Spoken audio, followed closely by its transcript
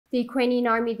The Ukrainian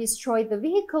army destroyed the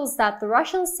vehicles that the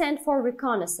Russians sent for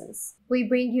reconnaissance. We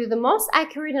bring you the most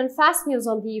accurate and fast news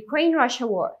on the Ukraine-Russia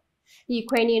war. The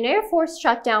Ukrainian Air Force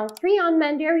shot down 3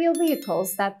 unmanned aerial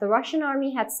vehicles that the Russian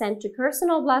army had sent to Kherson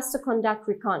Oblast to conduct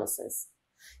reconnaissance.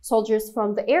 Soldiers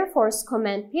from the Air Force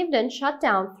Command Pivden shot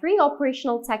down 3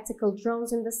 operational tactical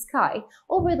drones in the sky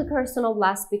over the Kherson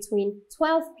Oblast between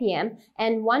 12 p.m.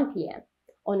 and 1 p.m.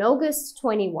 on August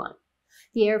 21.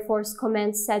 The Air Force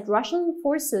Command said Russian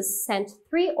forces sent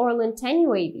 3 Orlan-10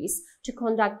 UAVs to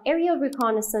conduct aerial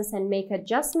reconnaissance and make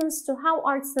adjustments to how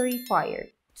artillery fired.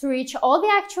 To reach all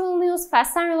the actual news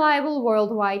fast and reliable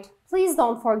worldwide, please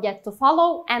don't forget to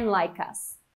follow and like us.